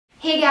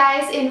Hey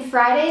guys, in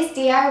Friday's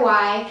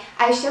DIY,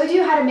 I showed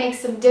you how to make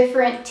some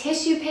different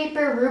tissue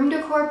paper, room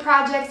decor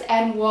projects,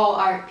 and wall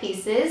art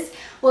pieces.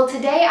 Well,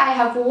 today I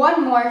have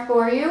one more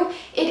for you.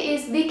 It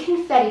is the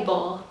confetti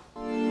bowl.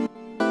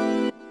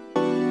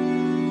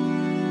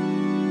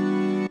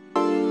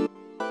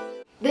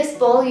 This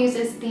bowl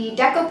uses the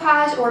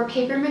decoupage or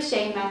paper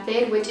mache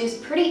method, which is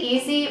pretty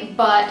easy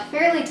but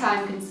fairly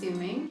time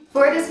consuming.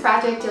 For this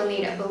project, you'll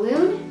need a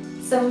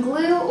balloon, some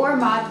glue or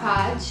Mod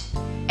Podge,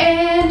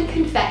 and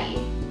confetti.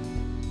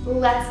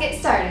 Let's get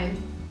started.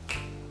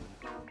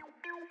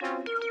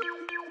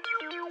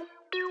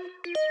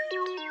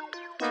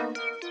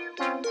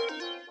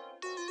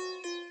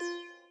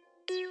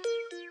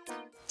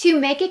 To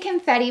make a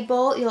confetti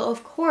bowl, you'll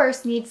of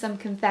course need some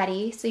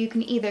confetti, so you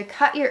can either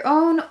cut your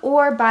own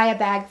or buy a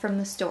bag from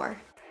the store.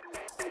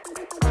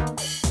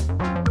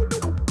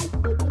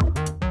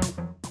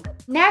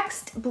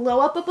 Next, blow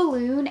up a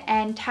balloon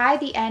and tie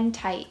the end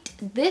tight.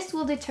 This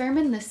will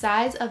determine the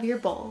size of your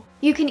bowl.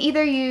 You can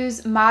either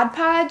use Mod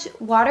Podge,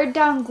 watered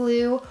down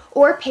glue,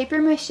 or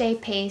paper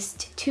mache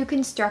paste to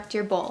construct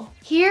your bowl.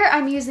 Here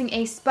I'm using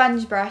a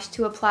sponge brush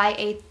to apply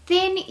a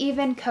thin,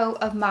 even coat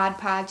of Mod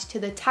Podge to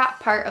the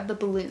top part of the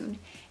balloon,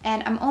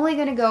 and I'm only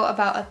going to go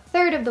about a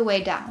third of the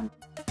way down.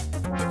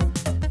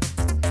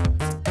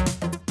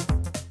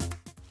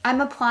 I'm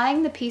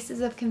applying the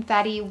pieces of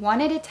confetti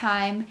one at a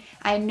time.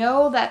 I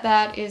know that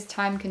that is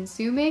time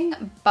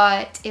consuming,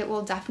 but it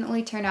will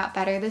definitely turn out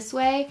better this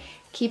way.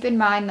 Keep in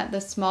mind that the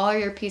smaller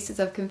your pieces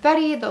of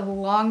confetti, the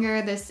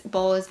longer this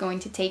bowl is going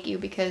to take you,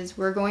 because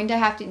we're going to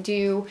have to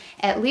do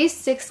at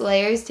least 6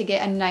 layers to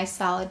get a nice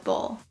solid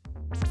bowl.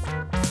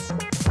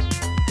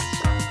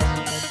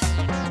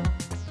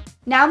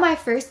 Now my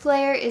first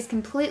layer is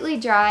completely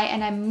dry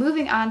and I'm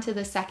moving on to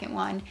the second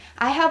one.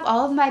 I have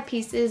all of my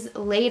pieces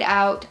laid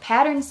out,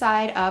 pattern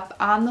side up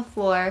on the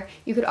floor.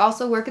 You could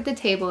also work at the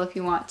table if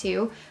you want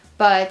to,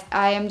 but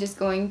I am just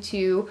going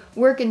to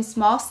work in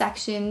small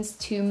sections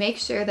to make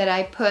sure that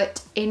I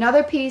put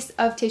another piece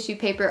of tissue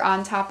paper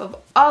on top of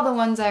all the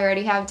ones I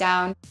already have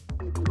down.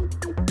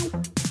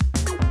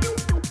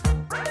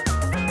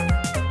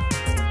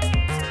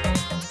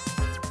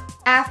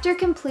 After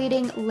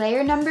completing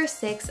layer number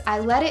 6, I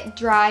let it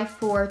dry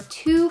for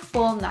 2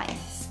 full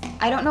nights.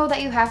 I don't know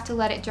that you have to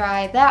let it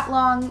dry that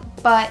long,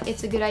 but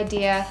it's a good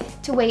idea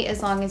to wait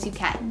as long as you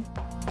can.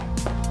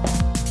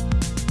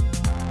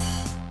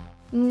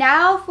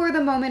 Now for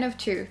the moment of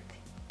truth.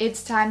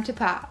 It's time to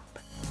pop.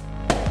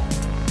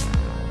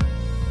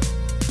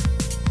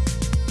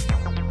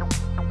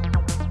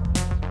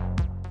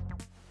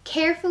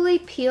 Carefully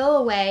peel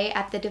away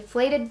at the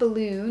deflated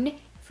balloon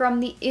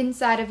from the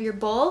inside of your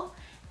bowl,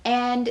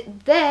 and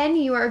then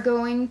you are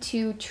going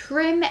to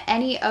trim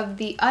any of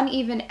the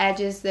uneven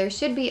edges. There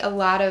should be a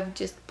lot of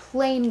just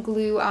plain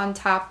glue on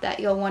top that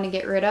you'll want to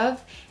get rid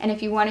of, and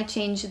if you want to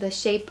change the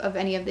shape of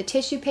any of the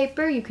tissue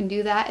paper, you can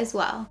do that as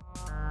well.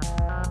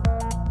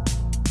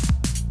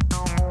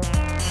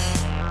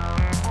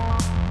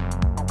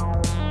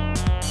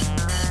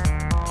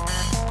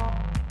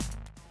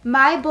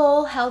 My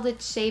bowl held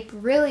its shape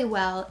really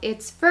well.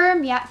 It's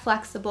firm yet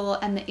flexible,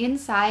 and the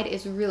inside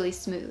is really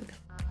smooth.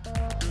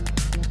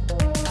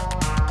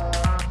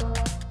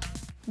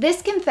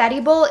 This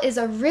confetti bowl is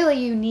a really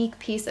unique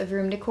piece of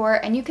room decor,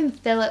 and you can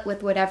fill it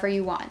with whatever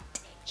you want.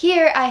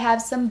 Here I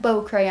have some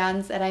bow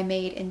crayons that I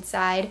made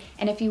inside,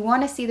 and if you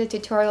want to see the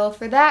tutorial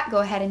for that, go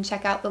ahead and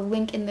check out the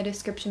link in the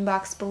description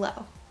box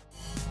below.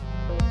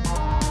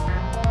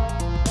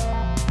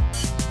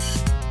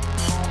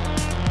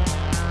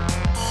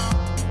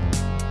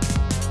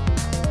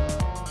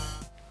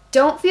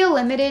 Don't feel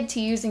limited to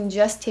using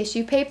just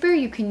tissue paper.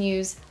 You can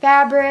use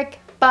fabric,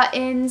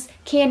 buttons,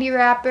 candy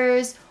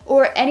wrappers,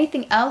 or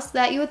anything else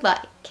that you would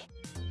like.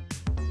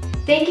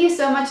 Thank you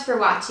so much for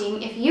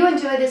watching. If you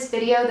enjoyed this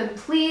video, then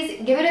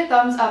please give it a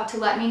thumbs up to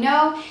let me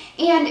know.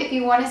 And if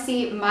you want to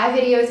see my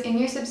videos in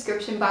your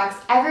subscription box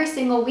every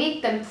single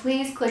week, then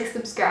please click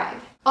subscribe.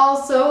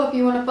 Also, if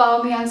you want to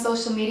follow me on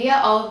social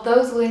media, all of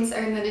those links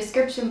are in the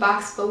description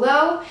box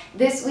below.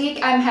 This week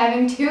I'm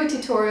having 2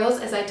 tutorials,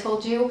 as I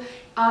told you,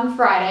 on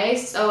Friday,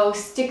 so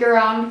stick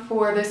around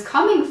for this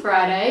coming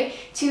Friday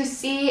to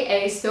see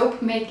a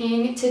soap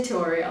making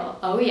tutorial.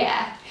 Oh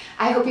yeah.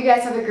 I hope you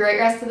guys have a great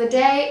rest of the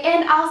day,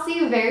 and I'll see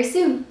you very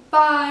soon.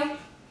 Bye.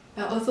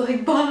 That was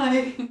like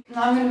bye.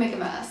 Now I'm gonna make a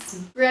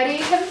mess. Ready?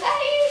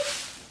 Confetti!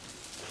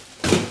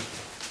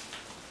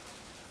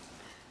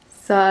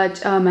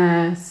 Such a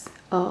mess.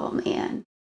 Oh man.